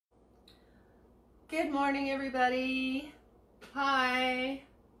Good morning, everybody. Hi.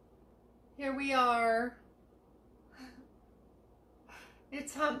 Here we are.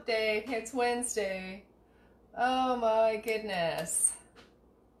 It's hump day. It's Wednesday. Oh my goodness.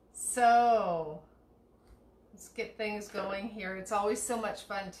 So, let's get things going here. It's always so much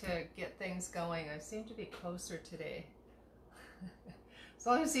fun to get things going. I seem to be closer today. As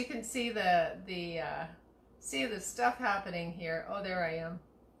long as you can see the stuff happening here. Oh, there I am.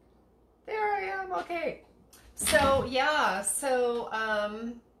 There I am. Okay. So, yeah. So,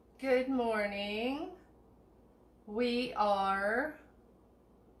 good morning. We are...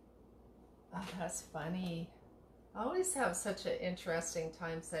 Oh, that's funny. I always have such an interesting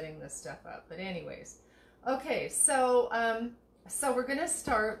time setting this stuff up. But anyways. Okay. So, we're going to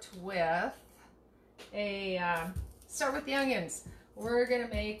start with the onions. We're going to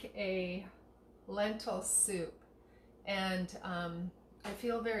make a lentil soup. And, I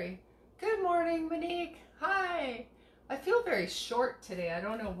feel very... Good morning, Monique. Hi. I feel very short today. I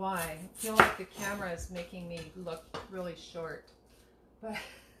don't know why. I feel like the camera is making me look really short. But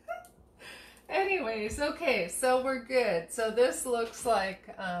anyways, okay, so we're good. So this looks like,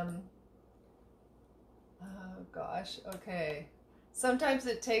 oh gosh, okay. Sometimes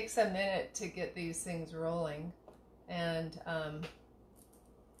it takes a minute to get these things rolling. And,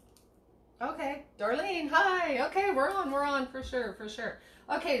 okay, Darlene, hi. Okay, we're on for sure, for sure.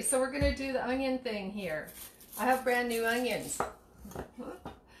 Okay, so we're gonna do the onion thing here. I have brand new onions.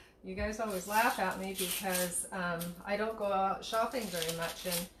 You guys always laugh at me because I don't go out shopping very much,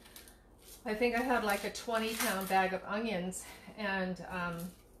 and I think I had like a 20-pound bag of onions, and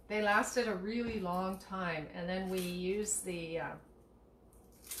they lasted a really long time. And then we used the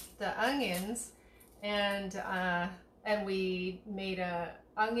onions, and we made a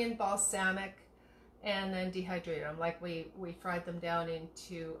onion balsamic, and then dehydrated them. Like we fried them down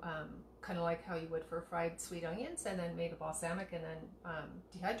into kind of like how you would for fried sweet onions, and then made a balsamic, and then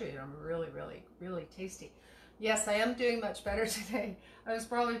dehydrated them. Really, really, really tasty. Yes, I am doing much better today. I was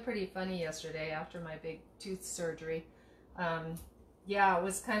probably pretty funny yesterday after my big tooth surgery. Yeah, it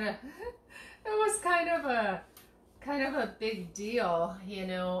was kind of a big deal, you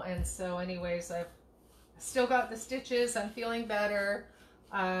know. And so, anyways, I've still got the stitches. I'm feeling better.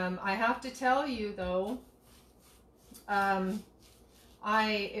 I have to tell you though,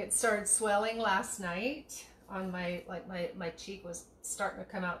 it started swelling last night on my cheek was starting to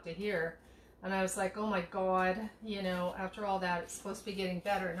come out to here, and I was like, oh my God, you know, after all that, it's supposed to be getting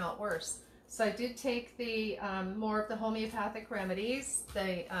better, not worse. So I did take the more of the homeopathic remedies,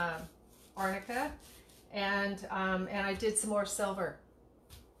 the arnica, and I did some more silver.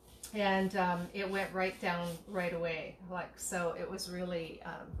 And it went right down right away. Like, so it was really,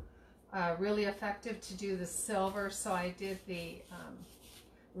 really effective to do the silver. So I did the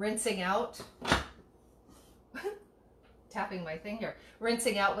rinsing out, tapping my thing here,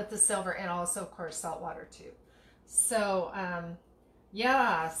 rinsing out with the silver, and also, of course, salt water too. So,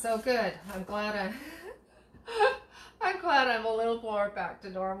 yeah, so good. I'm glad I'm a little more back to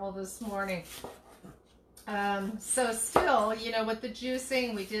normal this morning. So still, you know, with the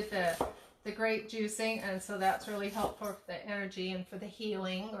juicing, we did the grape juicing, and so that's really helpful for the energy and for the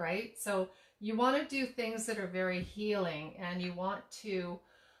healing, right? So you want to do things that are very healing, and you want to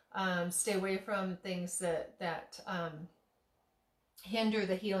stay away from things that hinder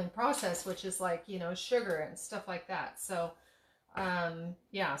the healing process, which is like, you know, sugar and stuff like that. So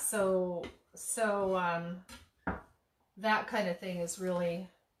yeah, so that kind of thing is really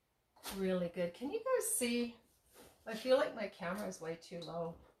good. Can you guys see? I feel like my camera is way too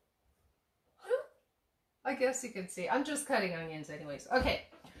low. I guess you can see. I'm just cutting onions anyways. Okay,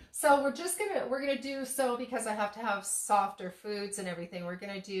 so we're gonna do, so because I have to have softer foods and everything, we're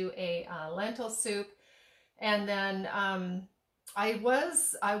gonna do a lentil soup. And then I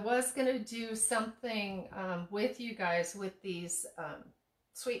was gonna do something with you guys with these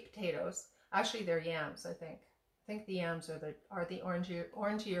sweet potatoes. Actually, they're yams, I think. I think the yams are the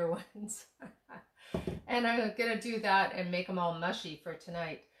orangier ones. And I'm gonna do that and make them all mushy for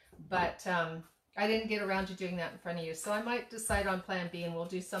tonight. But I didn't get around to doing that in front of you, so I might decide on plan B, and we'll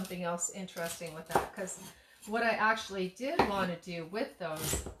do something else interesting with that. Because what I actually did want to do with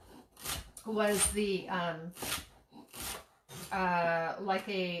those was the like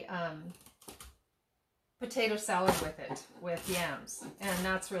a potato salad with it, with yams, and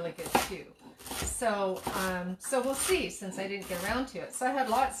that's really good too. So so we'll see, since I didn't get around to it. So I had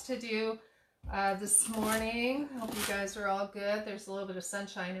lots to do this morning. Hope you guys are all good. There's a little bit of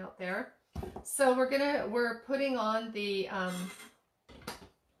sunshine out there. So we're putting on the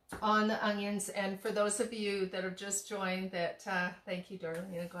onions, and for those of you that have just joined, that thank you,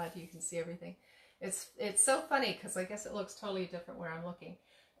 darling. I'm glad you can see everything. It's so funny because I guess it looks totally different where I'm looking.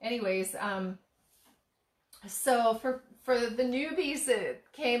 Anyways, so for the newbies that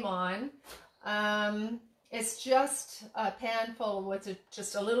came on, it's just a pan full with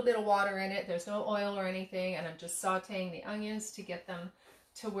just a little bit of water in it. There's no oil or anything, and I'm just sauteing the onions to get them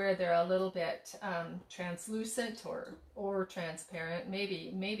to where they're a little bit translucent or transparent,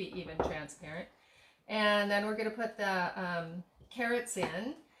 maybe even transparent. And then we're going to put the carrots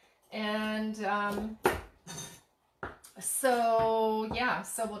in, and so yeah,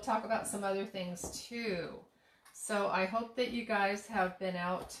 so we'll talk about some other things too. So I hope that you guys have been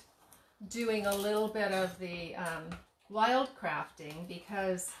out doing a little bit of the wild crafting,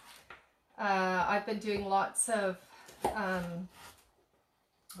 because I've been doing lots of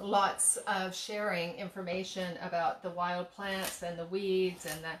sharing information about the wild plants and the weeds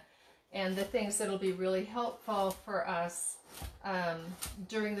and the things that'll be really helpful for us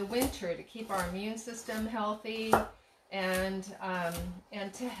during the winter to keep our immune system healthy, and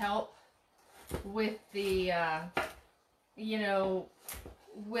to help with the you know,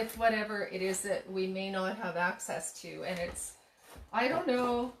 with whatever it is that we may not have access to. And it's, I don't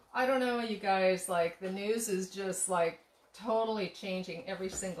know you guys, like the news is just like totally changing every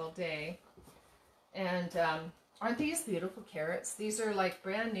single day. And aren't these beautiful carrots? These are like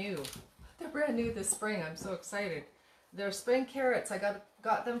brand new. They're brand new this spring. I'm so excited. They're spring carrots. I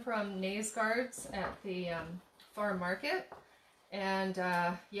got them from Naysgards at the farm market. And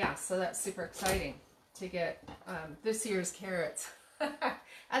yeah, so that's super exciting to get this year's carrots.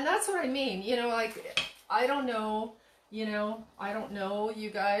 And that's what I mean, you know, like, I don't know, you know, I don't know you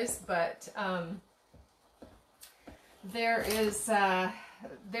guys, but there's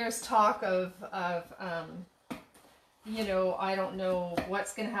talk of you know, I don't know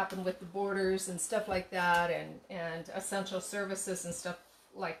what's going to happen with the borders and stuff like that, and essential services and stuff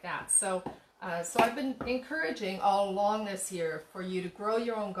like that. So so I've been encouraging all along this year for you to grow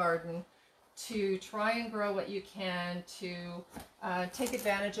your own garden, to try and grow what you can, to take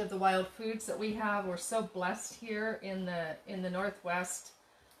advantage of the wild foods that we have. We're so blessed here in the Northwest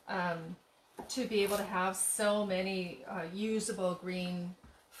to be able to have so many usable green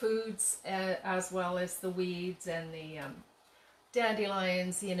foods, as well as the weeds and the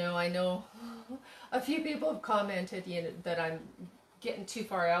dandelions. You know, I know a few people have commented, you know, that I'm getting too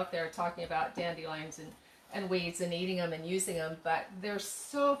far out there talking about dandelions and weeds and eating them and using them, but they're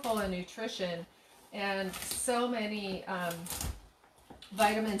so full of nutrition and so many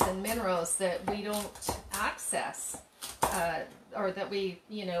vitamins and minerals that we don't access, or that we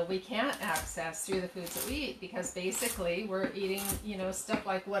can't access through the foods that we eat, because basically we're eating, you know, stuff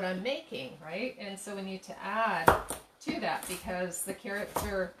like what I'm making, right? And so we need to add to that, because the carrots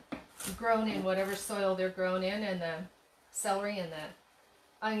are grown in whatever soil they're grown in, and the celery and the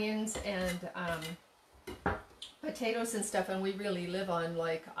onions and potatoes and stuff, and we really live on,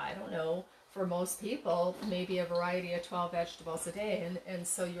 like, I don't know, for most people, maybe a variety of 12 vegetables a day, and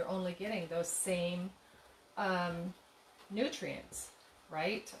so you're only getting those same nutrients,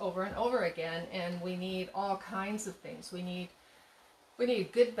 right, over and over again. And we need all kinds of things. We need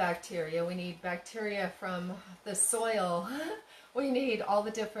good bacteria. We need bacteria from the soil. We need all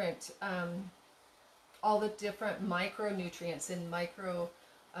the different micronutrients and micro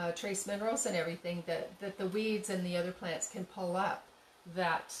trace minerals and everything that the weeds and the other plants can pull up,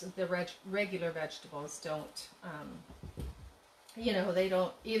 that the regular vegetables don't, you know, they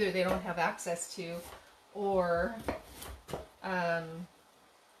don't have access to, or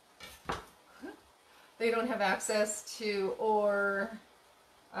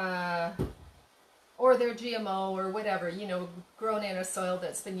or they're GMO or whatever, you know, grown in a soil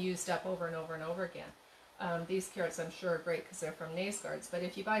that's been used up over and over and over again. These carrots, I'm sure, are great because they're from Naysgards, but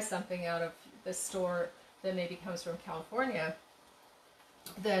if you buy something out of the store that maybe comes from California,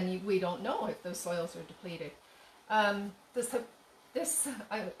 then we don't know if those soils are depleted. I'm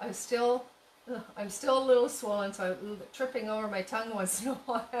still a little swollen, so I'm tripping over my tongue once in a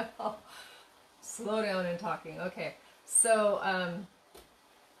while. Slow down in talking. Okay, so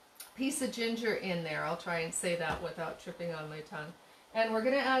piece of ginger in there. I'll try and say that without tripping on my tongue. And we're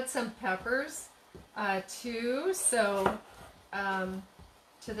going to add some peppers too, so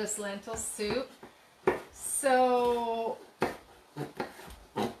to this lentil soup. So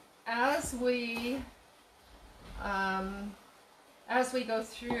as we go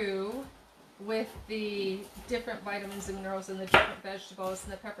through with the different vitamins and minerals in the different vegetables,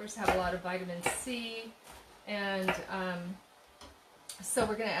 and the peppers have a lot of vitamin C, and so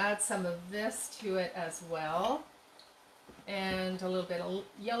we're going to add some of this to it as well, and a little bit of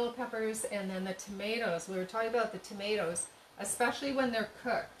yellow peppers, and then the tomatoes. We were talking about the tomatoes, especially when they're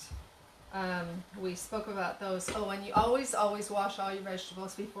cooked. We spoke about those. Oh, and you always wash all your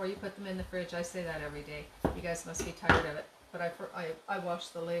vegetables before you put them in the fridge. I say that every day. You guys must be tired of it, but I wash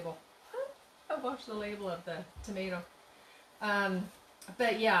the label. I wash the label of the tomato.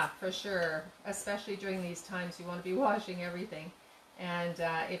 But yeah, for sure, especially during these times, you want to be washing everything. And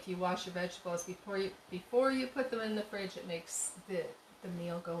if you wash your vegetables before you put them in the fridge, it makes the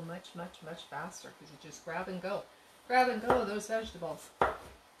meal go much faster, because you just grab and go those vegetables.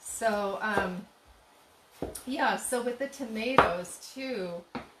 So yeah, so with the tomatoes too,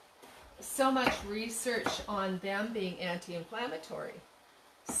 so much research on them being anti-inflammatory.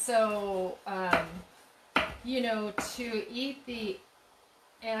 So you know, to eat the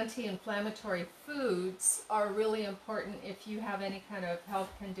anti-inflammatory foods are really important if you have any kind of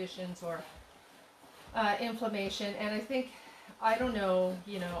health conditions or inflammation. And I think, I don't know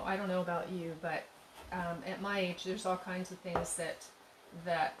about you, but at my age, there's all kinds of things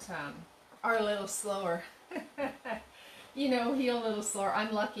that are a little slower. You know, heal a little slower.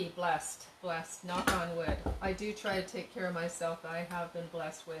 I'm lucky, blessed, knock on wood. I do try to take care of myself. I have been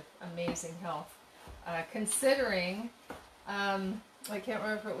blessed with amazing health. Considering, I can't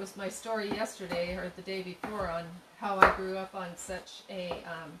remember if it was my story yesterday or the day before on how I grew up on such a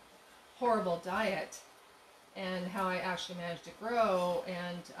horrible diet, and how I actually managed to grow.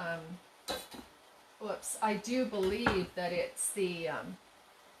 And I do believe that it's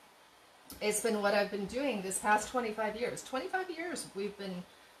been what I've been doing this past 25 years. 25 years we've been,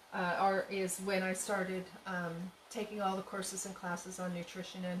 is when I started taking all the courses and classes on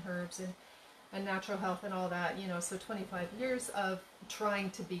nutrition and herbs and natural health and all that, you know. So 25 years of trying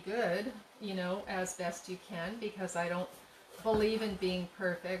to be good, you know, as best you can, because I don't believe in being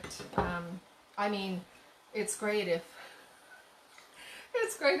perfect. I mean, it's great if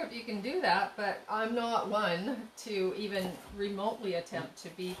you can do that, but I'm not one to even remotely attempt to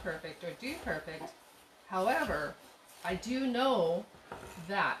be perfect or do perfect. However, I do know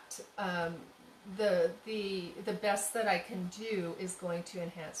that the best that I can do is going to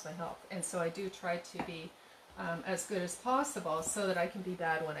enhance my health, and so I do try to be as good as possible so that I can be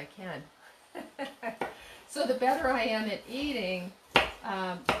bad when I can. So the better I am at eating,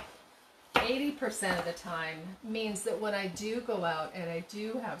 80% of the time means that when I do go out and I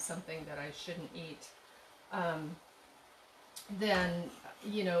do have something that I shouldn't eat, then,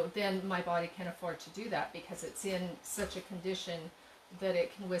 you know, then my body can afford to do that, because it's in such a condition that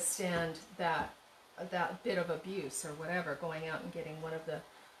it can withstand that bit of abuse or whatever, going out and getting one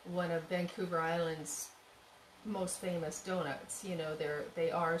of Vancouver Island's most famous donuts. You know,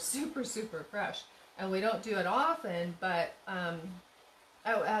 they are super fresh, and we don't do it often, but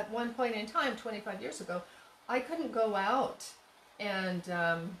at one point in time, 25 years ago, I couldn't go out and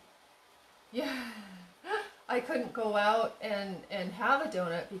I couldn't go out and have a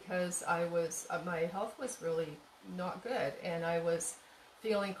donut, because I was my health was really not good, and I was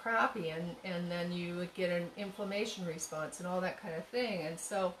feeling crappy, and then you would get an inflammation response and all that kind of thing. And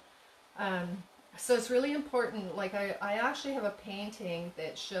so so it's really important. Like I actually have a painting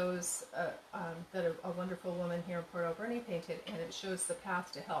that shows that a wonderful woman here in Port Alberni painted, and it shows the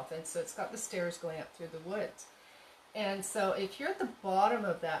path to health. And so it's got the stairs going up through the woods. And so if you're at the bottom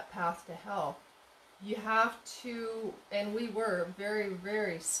of that path to health, you have to, and we were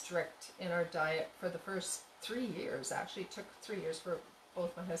very strict in our diet for the first 3 years. Actually, it took 3 years for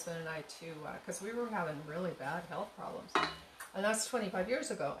both my husband and I to, because we were having really bad health problems. And that's 25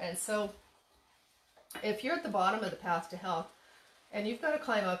 years ago. And so if you're at the bottom of the path to health and you've got to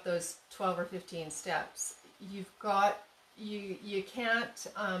climb up those 12 or 15 steps, you can't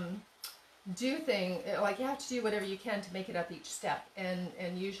do things, like you have to do whatever you can to make it up each step,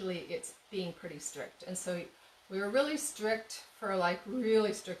 and usually it's being pretty strict. And so we were really strict for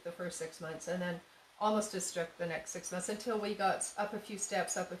really strict the first 6 months, and then almost as strict the next 6 months, until we got up a few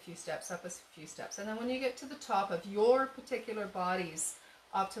steps, up a few steps, up a few steps. And then when you get to the top of your particular body's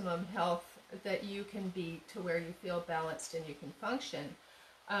optimum health, that you can be to where you feel balanced and you can function,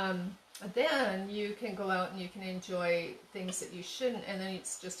 then you can go out and you can enjoy things that you shouldn't, and then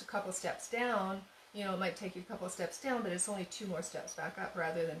it's just a couple steps down. You know, it might take you a couple of steps down, but it's only 2 more steps back up,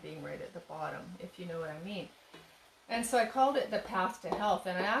 rather than being right at the bottom, if you know what I mean. And so I called it the path to health,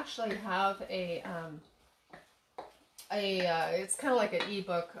 and I actually have it's kind of like an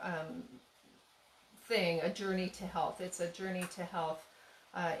ebook thing, a journey to health. It's a journey to health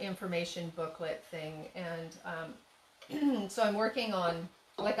information booklet thing, and so I'm working on,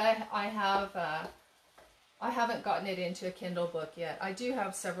 like, I haven't gotten it into a Kindle book yet. I do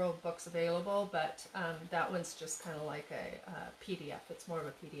have several books available, but that one's just kind of like a PDF. It's more of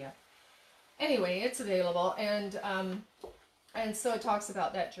a PDF. Anyway, it's available, and And so it talks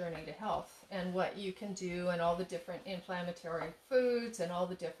about that journey to health and what you can do and all the different inflammatory foods and all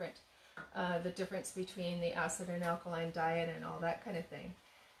the difference between the acid and alkaline diet and all that kind of thing.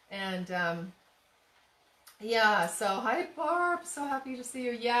 And yeah, so hi Barb, so happy to see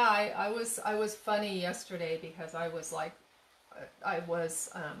you. Yeah, I was funny yesterday because I was like, I was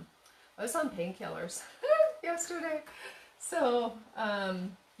on painkillers yesterday. So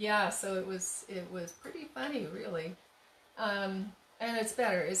yeah, so it was pretty funny, really. And it's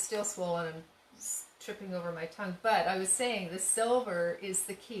better. It's still swollen. I'm tripping over my tongue. But I was saying the silver is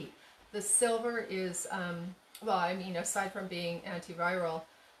the key. The silver is, well, I mean, aside from being antiviral,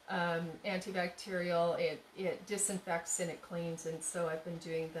 antibacterial, it disinfects and it cleans. And so I've been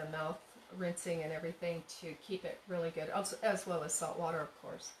doing the mouth rinsing and everything to keep it really good, as well as salt water, of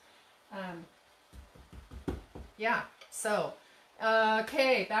course. Yeah, so...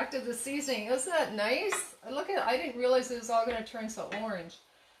 okay, back to the seasoning. Isn't that nice? Look at, I didn't realize it was all going to turn so orange.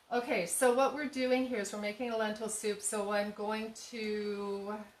 Okay, so what we're doing here is we're making a lentil soup. So I'm going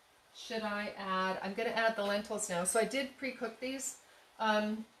to, I'm going to add the lentils now. So I did pre-cook these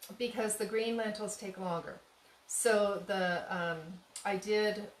because the green lentils take longer. So I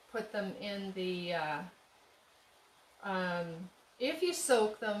did put them in the, if you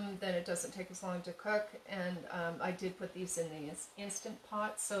soak them, then it doesn't take as long to cook. And I did put these in the instant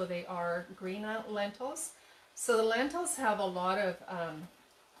pot, so they are green lentils. So the lentils have a lot of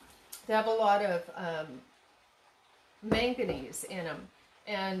manganese in them,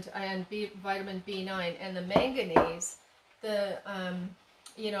 and vitamin B9. And the manganese,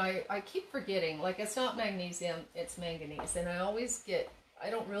 I keep forgetting. Like, it's not magnesium, it's manganese, and I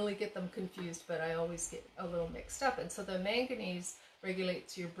don't really get them confused, but I always get a little mixed up. And so the manganese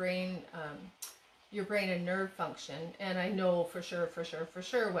regulates your brain and nerve function. And I know for sure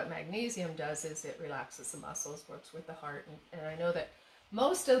what magnesium does is it relaxes the muscles, works with the heart. And I know that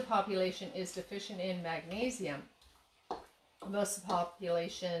most of the population is deficient in magnesium. Most of the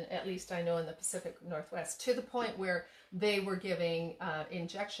population, at least I know in the Pacific Northwest, to the point where they were giving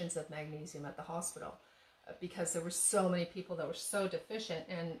injections of magnesium at the hospital, because there were so many people that were so deficient,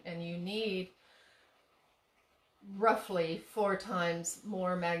 and you need roughly 4 times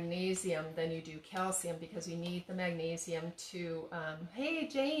more magnesium than you do calcium, because you need the magnesium to, hey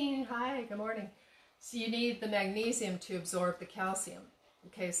Jane, hi, good morning. So you need the magnesium to absorb the calcium.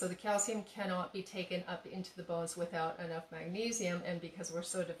 Okay, so the calcium cannot be taken up into the bones without enough magnesium, and because we're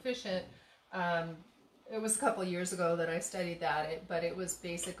so deficient, it was a couple of years ago that I studied that, but it was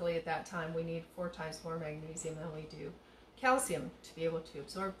basically at that time we need 4 times more magnesium than we do calcium to be able to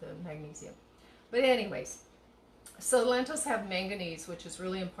absorb the magnesium. But anyways, so lentils have manganese, which is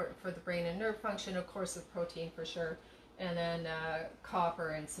really important for the brain and nerve function, of course, with protein for sure, and then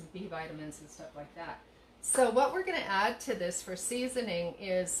copper and some B vitamins and stuff like that. So what we're going to add to this for seasoning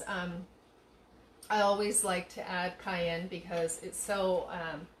is, I always like to add cayenne because it's so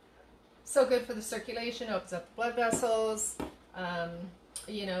good for the circulation, opens up the blood vessels,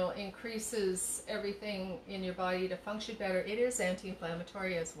 increases everything in your body to function better. It is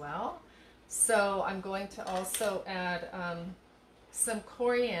anti-inflammatory as well. So I'm going to also add some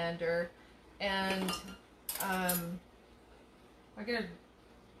coriander, and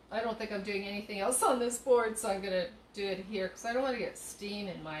I don't think I'm doing anything else on this board, so I'm gonna do it here because I don't want to get steam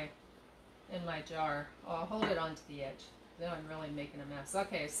in my jar. Oh, I'll hold it onto the edge. Now I'm really making a mess.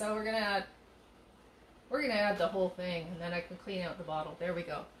 Okay, so we're gonna add the whole thing, and then I can clean out the bottle. There we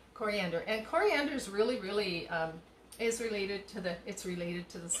go. Coriander, and coriander is really is related to the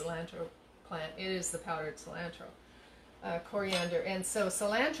cilantro plant. It is the powdered cilantro, coriander, and so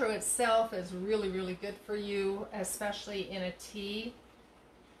cilantro itself is really good for you, especially in a tea.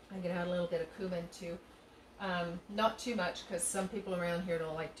 I'm gonna add a little bit of cumin too, not too much because some people around here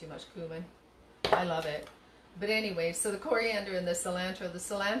don't like too much cumin. I love it. But anyway, so the coriander and the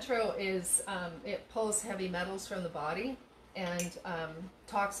cilantro is, it pulls heavy metals from the body and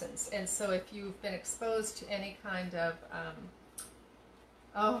toxins. And so if you've been exposed to any kind of,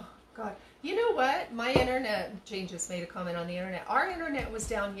 oh God, you know what? My internet, Jane just made a comment on the internet. Our internet was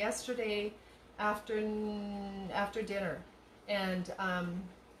down yesterday after dinner. And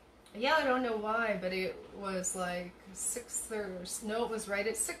yeah, I don't know why, but it was like 6 or no, it was right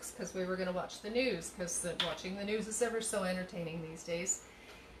at 6 because we were going to watch the news, because watching the news is ever so entertaining these days.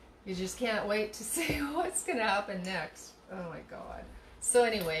 You just can't wait to see what's going to happen next. Oh my God. So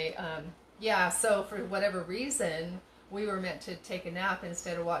anyway, yeah, so for whatever reason, we were meant to take a nap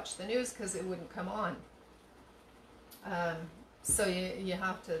instead of watch the news because it wouldn't come on. So you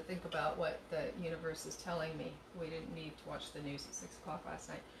have to think about what the universe is telling me. We didn't need to watch the news at 6 o'clock last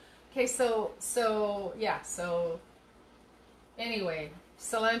night. Okay, so yeah, so Anyway,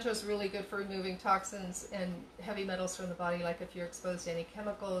 cilantro is really good for removing toxins and heavy metals from the body, like if you're exposed to any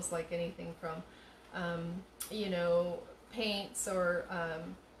chemicals, like anything from, you know, paints or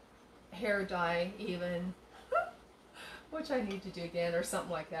hair dye even, which I need to do again, or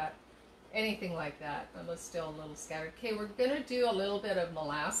something like that. Anything like that. I'm still a little scattered. Okay, we're going to do a little bit of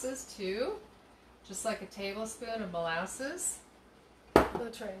molasses too, just like a tablespoon of molasses.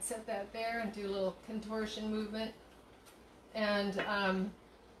 We'll try and set that there and do a little contortion movement. And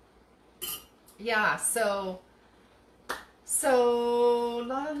yeah, so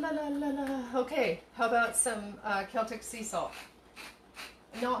la la la la la. Okay, how about some Celtic sea salt?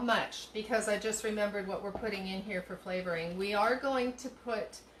 Not much, because I just remembered what we're putting in here for flavoring. We are going to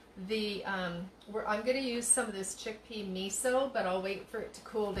put the I'm going to use some of this chickpea miso, but I'll wait for it to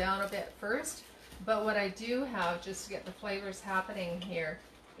cool down a bit first. But what I do have, just to get the flavors happening here,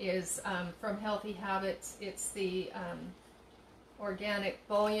 is from Healthy Habits. It's the organic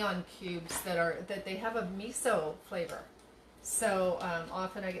bouillon cubes that they have a miso flavor. So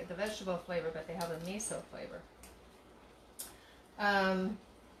often I get the vegetable flavor, but they have a miso flavor. And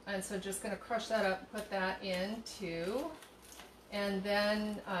so just going to crush that up and put that in too. And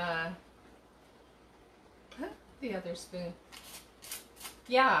then the other spoon.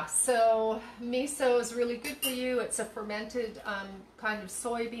 Yeah, so miso is really good for you. It's a fermented kind of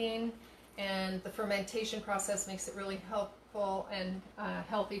soybean, and the fermentation process makes it really helpful and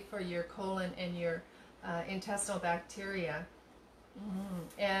healthy for your colon and your intestinal bacteria.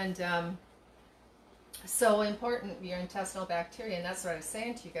 And so important, your intestinal bacteria, and that's what I was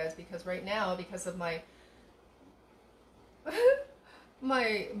saying to you guys, because right now, because of my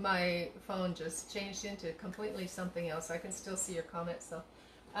my phone just changed into completely something else. I can still see your comments though.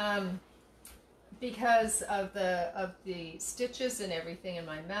 Because of the stitches and everything in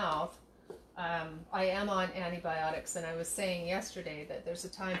my mouth, I am on antibiotics, and I was saying yesterday that there's a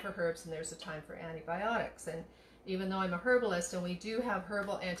time for herbs and there's a time for antibiotics. And even though I'm a herbalist, and we do have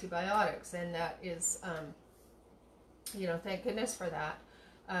herbal antibiotics, and that is, you know, thank goodness for that.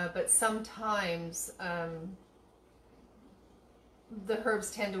 But sometimes the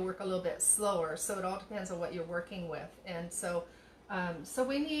herbs tend to work a little bit slower, so it all depends on what you're working with. And so so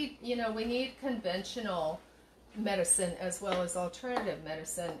we need, you know, we need conventional medicine as well as alternative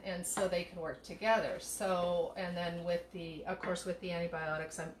medicine, and so they can work together. So, and then with the, of course, with the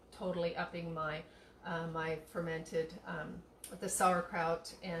antibiotics, I'm totally upping my my fermented the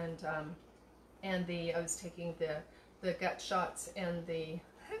sauerkraut, and the, I was taking the gut shots and the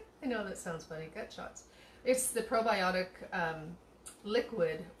I know that sounds funny, gut shots. It's the probiotic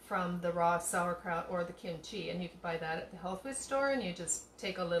liquid from the raw sauerkraut or the kimchi, and you can buy that at the health food store, and you just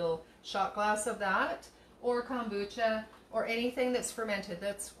take a little shot glass of that, or kombucha, or anything that's fermented.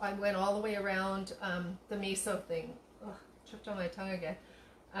 That's, I went all the way around the miso thing. Ugh, tripped on my tongue again.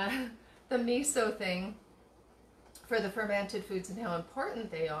 The miso thing for the fermented foods and how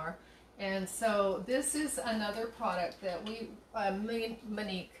important they are. And so this is another product that we,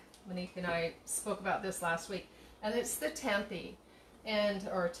 Monique and I spoke about this last week, and it's the Tempeh,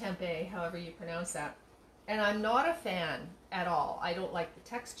 or Tempeh, however you pronounce that. And I'm not a fan at all. I don't like the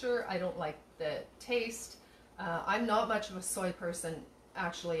texture. I don't like the taste. I'm not much of a soy person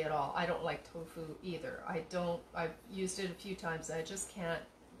actually at all. I don't like tofu either. I've used it a few times, and I just can't.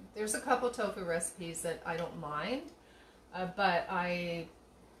 There's a couple tofu recipes that I don't mind, but I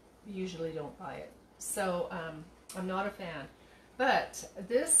usually don't buy it. So I'm not a fan. But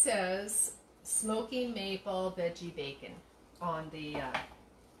this says smoky maple veggie bacon on the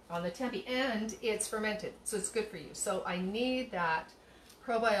tempeh, and it's fermented, so it's good for you. So I need that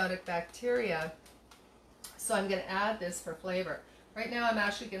probiotic bacteria, so I'm going to add this for flavor. Right now I'm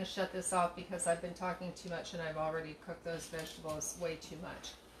actually going to shut this off because I've been talking too much, and I've already cooked those vegetables way too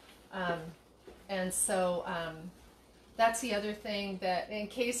much. And so that's the other thing, that in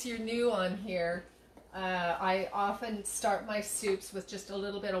case you're new on here, I often start my soups with just a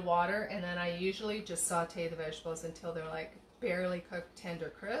little bit of water, and then I usually just saute the vegetables until they're like barely cooked,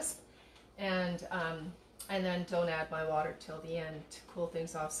 tender, crisp, and then don't add my water till the end to cool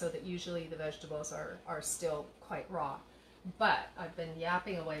things off, so that usually the vegetables are still quite raw. But I've been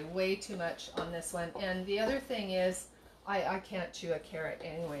yapping away way too much on this one. And the other thing is, I can't chew a carrot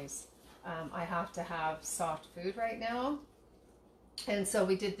anyways. I have to have soft food right now. And so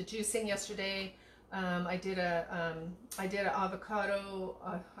we did the juicing yesterday. I did an avocado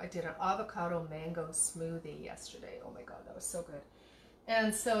mango smoothie yesterday. Oh my god, that was so good.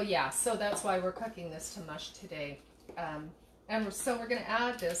 And so yeah, so that's why we're cooking this to mush today. So we're going to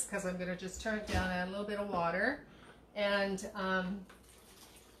add this, because I'm going to just turn it down, add a little bit of water, and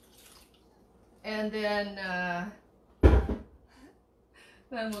then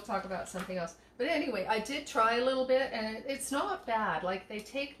Then we'll talk about something else. But anyway, I did try a little bit, and it's not bad. Like, they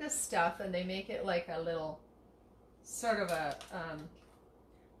take this stuff and they make it like a little, sort of a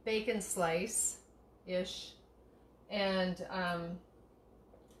bacon slice-ish. And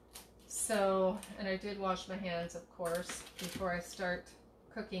so, and I did wash my hands, of course, before I start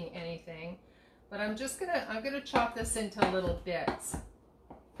cooking anything. But I'm gonna chop this into little bits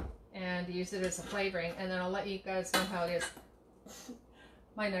and use it as a flavoring, and then I'll let you guys know how it is.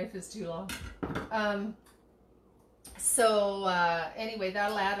 My knife is too long. Anyway,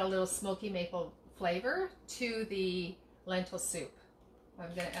 that'll add a little smoky maple flavor to the lentil soup.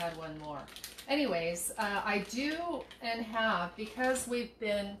 I'm going to add one more. Anyways, I do and have, because we've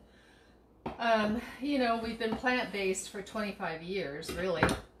been, we've been plant-based for 25 years, really.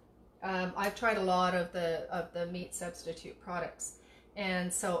 I've tried a lot of the meat substitute products,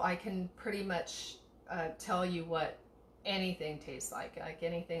 and so I can pretty much tell you what anything tastes like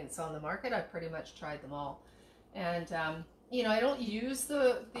anything that's on the market. I've pretty much tried them all, and I don't use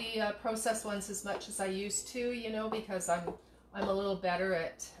the processed ones as much as I used to, because I'm a little better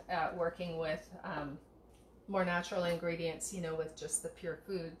at working with more natural ingredients, with just the pure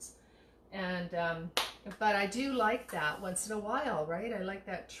foods. And but I do like that once in a while, right? I like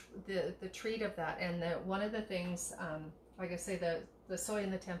that the treat of that. And one of the things, like I say, the soy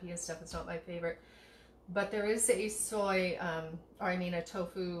and the tempeh and stuff is not my favorite, but there is a soy, a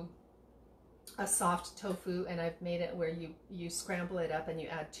tofu, a soft tofu, and I've made it where you scramble it up and you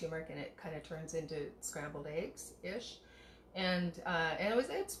add turmeric, and it kind of turns into scrambled eggs ish. And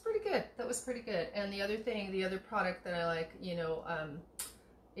it's pretty good. That was pretty good. And the other product that I like,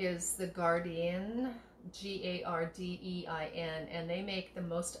 is the Gardein, Gardein, and they make the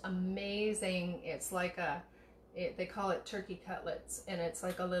most amazing, it's like they call it turkey cutlets, and it's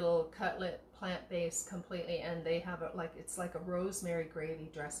like a little cutlet, plant-based completely, and they have it's like a rosemary gravy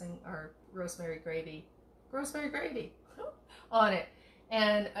dressing, or rosemary gravy on it.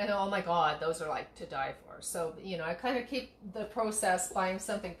 And oh my God, those are like to die for. So, I kind of keep the buying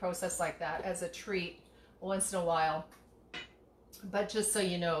something processed like that as a treat once in a while. But just so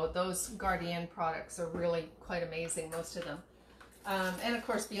you know, those Gardein products are really quite amazing, most of them. And of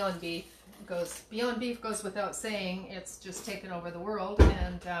course, Beyond Beef goes without saying. It's just taken over the world,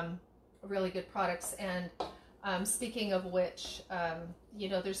 and really good products. And speaking of which,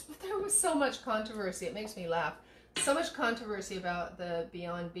 there was so much controversy. It makes me laugh. So much controversy about the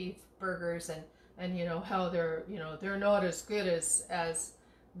Beyond Beef burgers, and how they're not as good as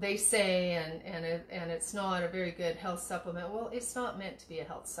they say, and it's not a very good health supplement. Well, it's not meant to be a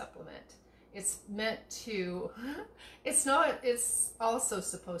health supplement. It's meant to, it's also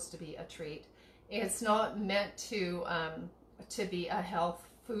supposed to be a treat. It's not meant to be a health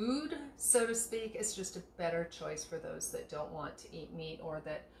food, so to speak. It's just a better choice for those that don't want to eat meat, or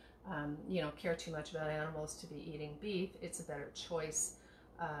that care too much about animals to be eating beef. It's a better choice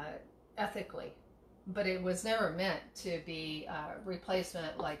ethically. But it was never meant to be a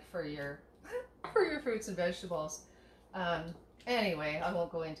replacement, like for your fruits and vegetables. Anyway, I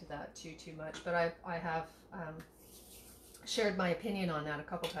won't go into that too much, but I have shared my opinion on that a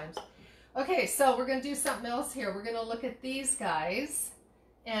couple times. Okay, so we're going to do something else here. We're going to look at these guys,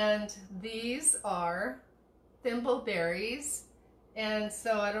 and these are thimbleberries. And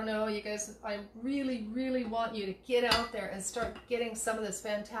so I don't know, you guys, I really, really want you to get out there and start getting some of this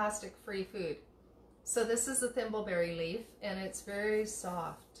fantastic free food. So this is a thimbleberry leaf, and it's very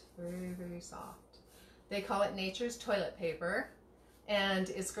soft, very, very soft. They call it nature's toilet paper, and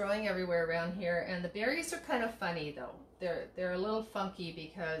it's growing everywhere around here. And the berries are kind of funny, though. They're a little funky,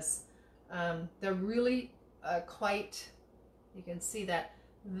 because they're really quite, you can see that,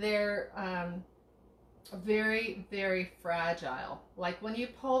 they're very, very fragile. Like when you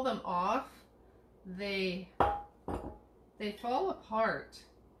pull them off, they fall apart.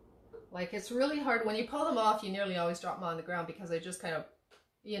 Like, it's really hard. When you pull them off, you nearly always drop them on the ground, because they just kind of,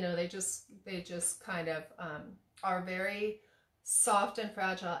 they just kind of are very soft and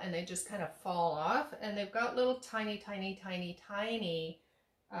fragile, and they just kind of fall off. And they've got little tiny,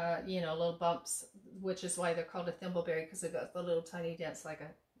 little bumps, which is why they're called a thimbleberry, because they've got the little tiny dents like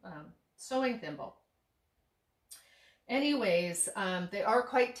a sewing thimble. Anyways, they are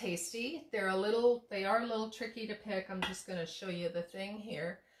quite tasty. They are a little tricky to pick. I'm just going to show you the thing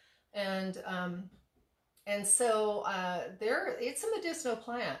here. And so it's a medicinal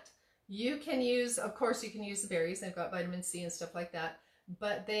plant. You can use, of course, you can use the berries. They've got vitamin C and stuff like that.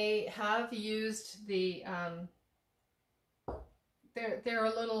 But they have used the, they're a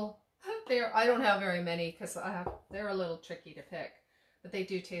little, I don't have very many, because they're a little tricky to pick, but they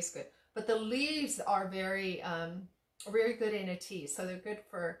do taste good. But the leaves are very, very good in a tea. So they're good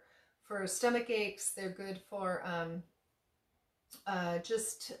for stomach aches. They're good for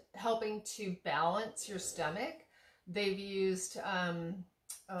just helping to balance your stomach. They've used,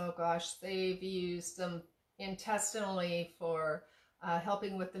 oh gosh, they've used them intestinally for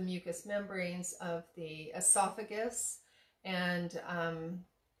helping with the mucous membranes of the esophagus. And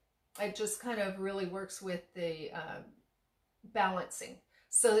it just kind of really works with the balancing.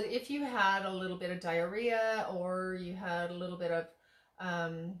 So that if you had a little bit of diarrhea, or you had a little bit of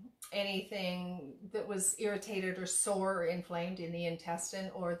anything that was irritated or sore or inflamed in the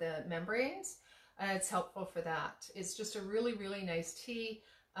intestine or the membranes, it's helpful for that. It's just a really, really nice tea.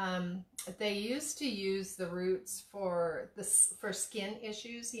 They used to use the roots for skin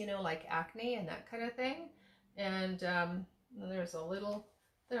issues, you know, like acne and that kind of thing. And there's a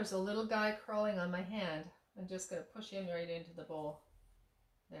little guy crawling on my hand. I'm just going to push him right into the bowl.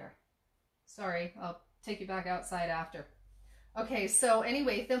 There. Sorry, I'll take you back outside after. Okay, so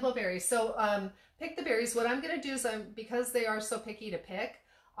anyway, thimbleberry. So pick the berries. What I'm going to do is, because they are so picky to pick,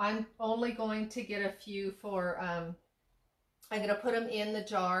 I'm only going to get a few for, I'm going to put them in the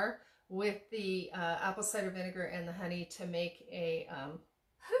jar with the apple cider vinegar and the honey to make a,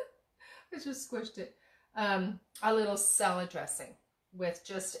 I just squished it, a little salad dressing with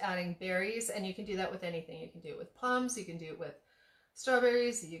just adding berries. And you can do that with anything. You can do it with plums. You can do it with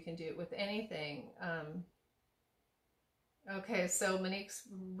strawberries. You can do it with anything. Okay, so Monique's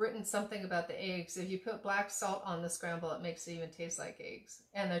written something about the eggs. If you put black salt on the scramble, it makes it even taste like eggs.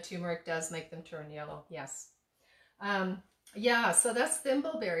 And the turmeric does make them turn yellow. Yes. Yeah, so that's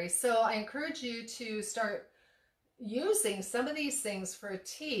thimbleberry. So I encourage you to start using some of these things for a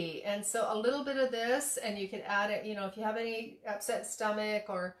tea. And so a little bit of this, and you can add it, you know, if you have any upset stomach,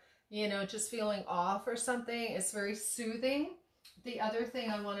 or, you know, just feeling off or something, it's very soothing. The other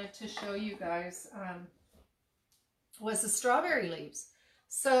thing I wanted to show you guys was the strawberry leaves.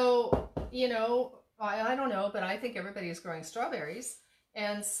 So, you know, I don't know, but I think everybody's growing strawberries.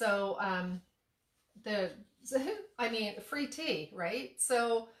 And so I mean, free tea, right?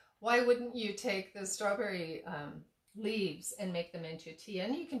 So why wouldn't you take the strawberry leaves and make them into tea?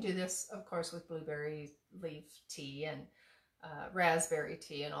 And you can do this, of course, with blueberry leaf tea and raspberry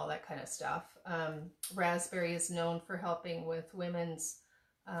tea and all that kind of stuff. Raspberry is known for helping with women's,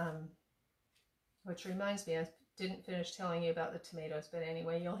 which reminds me, I didn't finish telling you about the tomatoes, but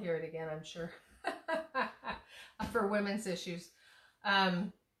anyway, you'll hear it again, I'm sure, for women's issues.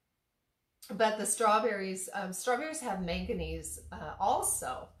 But the strawberries, strawberries have manganese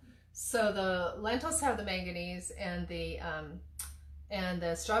also. So the lentils have the manganese, and the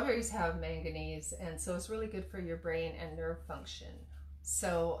strawberries have manganese, and so it's really good for your brain and nerve function.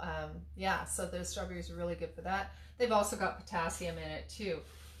 So yeah, so the strawberries are really good for that. They've also got potassium in it too.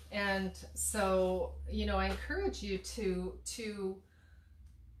 And so, you know, I encourage you to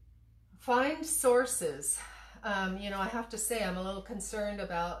find sources. You know, I have to say I'm a little concerned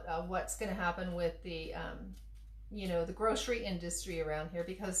about what's going to happen with the, you know, the grocery industry around here,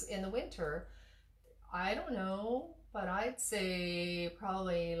 because in the winter, I don't know, but I'd say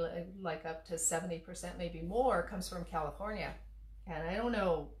probably like up to 70%, maybe more, comes from California. And I don't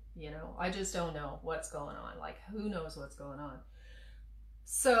know, you know, I just don't know what's going on. Like, who knows what's going on?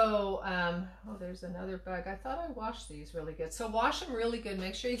 So, oh, there's another bug. I thought I washed these really good. So wash them really good.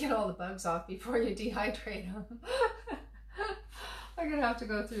 Make sure you get all the bugs off before you dehydrate them. I'm going to have to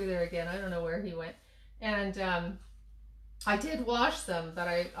go through there again. I don't know where he went. And I did wash them, but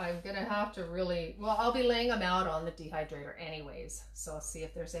I'm going to have to really, well, I'll be laying them out on the dehydrator anyways. So I'll see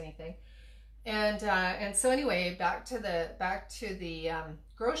if there's anything. And so anyway, back to the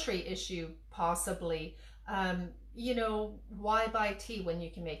grocery issue, possibly. You know, why buy tea when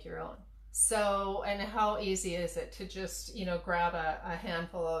you can make your own? So, and how easy is it to just, you know, grab a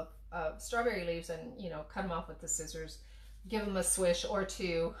handful of strawberry leaves and, you know, cut them off with the scissors, give them a swish or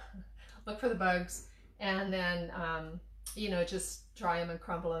two, look for the bugs, and then, you know, just dry them and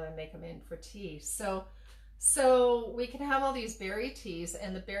crumble them and make them in for tea. So we can have all these berry teas,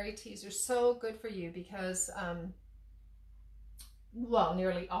 and the berry teas are so good for you because, well,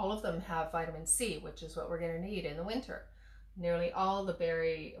 nearly all of them have vitamin C, which is what we're going to need in the winter. Nearly all the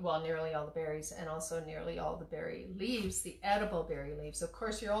berries, and also nearly all the berry leaves, the edible berry leaves. Of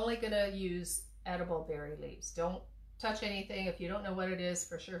course, you're only going to use edible berry leaves. Don't touch anything. If you don't know what it is,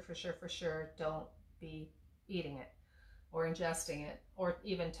 for sure, don't be eating it or ingesting it or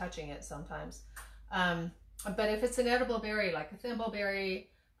even touching it sometimes. But if it's an edible berry, like a thimbleberry,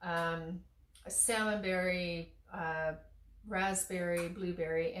 a salmonberry, raspberry,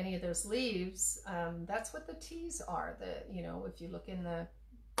 blueberry, any of those leaves, that's what the teas are. You know, if you look in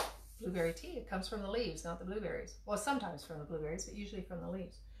blueberry tea. It comes from the leaves, not the blueberries. Well, sometimes from the blueberries, but usually from the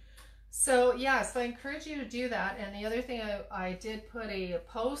leaves. So yeah, so I encourage you to do that. And the other thing I did put a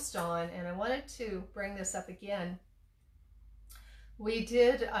post on, and I wanted to bring this up again. We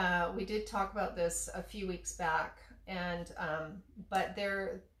did talk about this a few weeks back, and but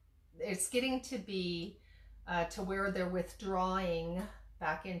it's getting to be to where they're withdrawing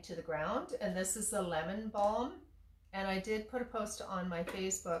back into the ground, and this is the lemon balm. And I did put a post on my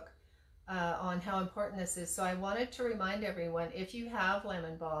Facebook on how important this is. So I wanted to remind everyone, if you have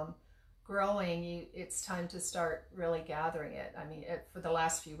lemon balm growing, it's time to start really gathering it. I mean, for the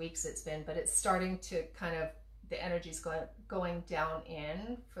last few weeks it's been, but it's starting to kind of, the energy's going down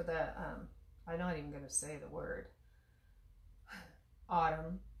in for the, I'm not even going to say the word,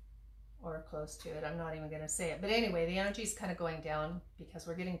 autumn, or close to it. I'm not even going to say it. But anyway, the energy's kind of going down because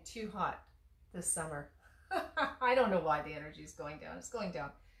we're getting too hot this summer. I don't know why the energy is going down. It's going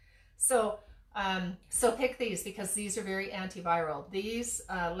down. So so pick these because these are very antiviral. These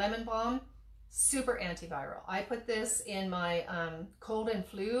lemon balm, super antiviral. I put this in my cold and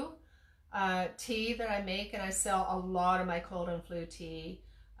flu tea that I make, and I sell a lot of my cold and flu tea.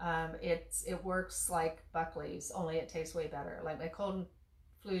 It works like Buckley's, only it tastes way better. Like my cold and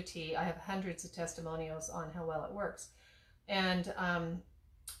flu tea, I have hundreds of testimonials on how well it works. And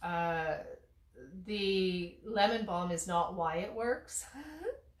the lemon balm is not why it works.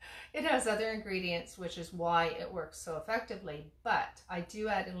 It has other ingredients, which is why it works so effectively. But I do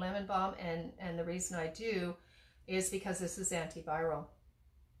add in lemon balm, and the reason I do is because this is antiviral.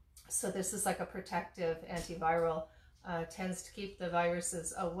 So this is like a protective antiviral, tends to keep the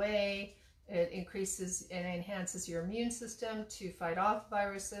viruses away. It increases and enhances your immune system to fight off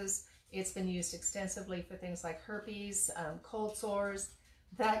viruses. It's been used extensively for things like herpes, cold sores,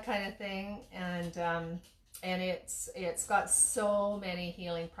 that kind of thing. And it's got so many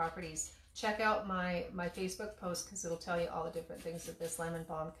healing properties. Check out my Facebook post because it'll tell you all the different things that this lemon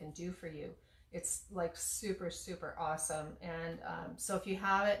balm can do for you. It's like super, super awesome. And so if you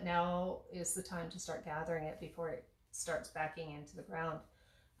have it, now is the time to start gathering it before it starts backing into the ground.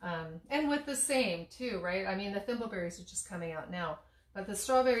 And with the same too, right? I mean, the thimbleberries are just coming out now, but the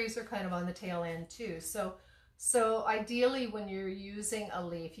strawberries are kind of on the tail end too. So ideally, when you're using a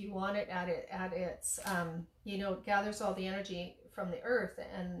leaf, you want it at its, you know, it gathers all the energy from the earth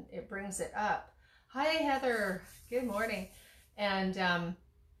and it brings it up. Hi, Heather. Good morning. And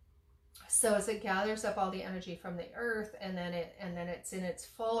so as it gathers up all the energy from the earth, and then it's in its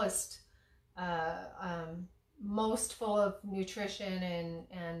fullest, most full of nutrition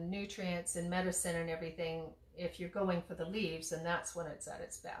and nutrients and medicine and everything, if you're going for the leaves, and that's when it's at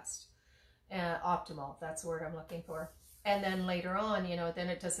its best. Optimal, that's the word I'm looking for. And then later on, you know, then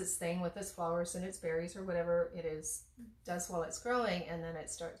it does its thing with its flowers and its berries or whatever it is does while it's growing, and then it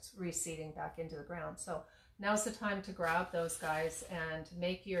starts reseeding back into the ground. So now's the time to grab those guys and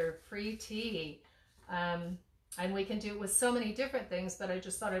make your free tea. And we can do it with so many different things, but I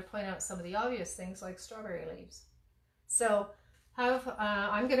just thought I'd point out some of the obvious things like strawberry leaves. So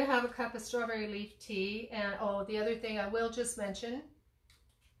I'm going to have a cup of strawberry leaf tea. And oh, the other thing I will just mention,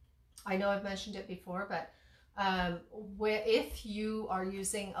 I know I've mentioned it before, but if you are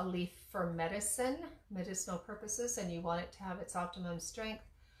using a leaf for medicinal purposes, and you want it to have its optimum strength,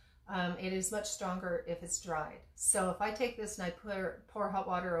 it is much stronger if it's dried. So if I take this and I pour hot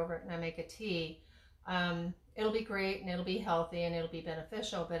water over it and I make a tea, it'll be great and it'll be healthy and it'll be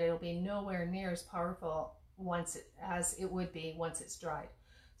beneficial, but it'll be nowhere near as powerful as it would be once it's dried.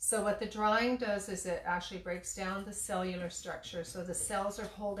 So what the drying does is it actually breaks down the cellular structure. So the cells are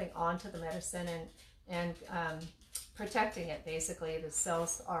holding on to the medicine and protecting it, basically. The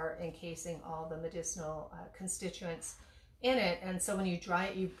cells are encasing all the medicinal constituents in it. And so when you dry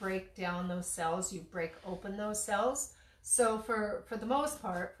it, you break down those cells, you break open those cells. So for the most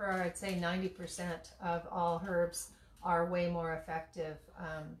part, for I'd say 90% of all herbs are way more effective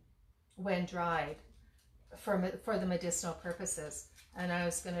when dried for the medicinal purposes. And I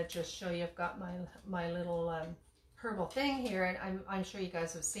was going to just show you, I've got my little herbal thing here, and I'm sure you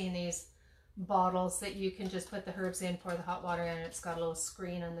guys have seen these bottles that you can just put the herbs in, pour the hot water in, and it's got a little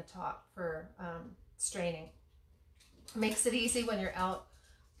screen on the top for straining. Makes it easy when you're out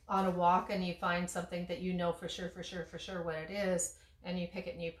on a walk and you find something that you know for sure what it is, and you pick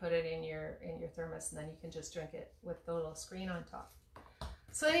it and you put it in your thermos, and then you can just drink it with the little screen on top.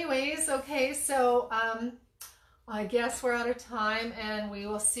 So anyways, okay, so I guess we're out of time, and we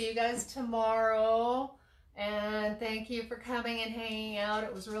will see you guys tomorrow. And thank you for coming and hanging out.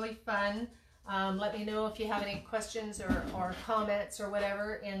 It was really fun. Let me know if you have any questions or comments or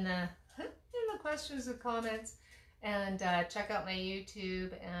whatever in the questions or comments. and check out my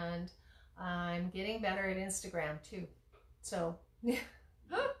YouTube, and I'm getting better at Instagram too. So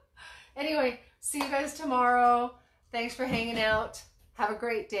anyway, see you guys tomorrow. Thanks for hanging out. Have a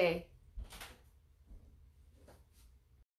great day.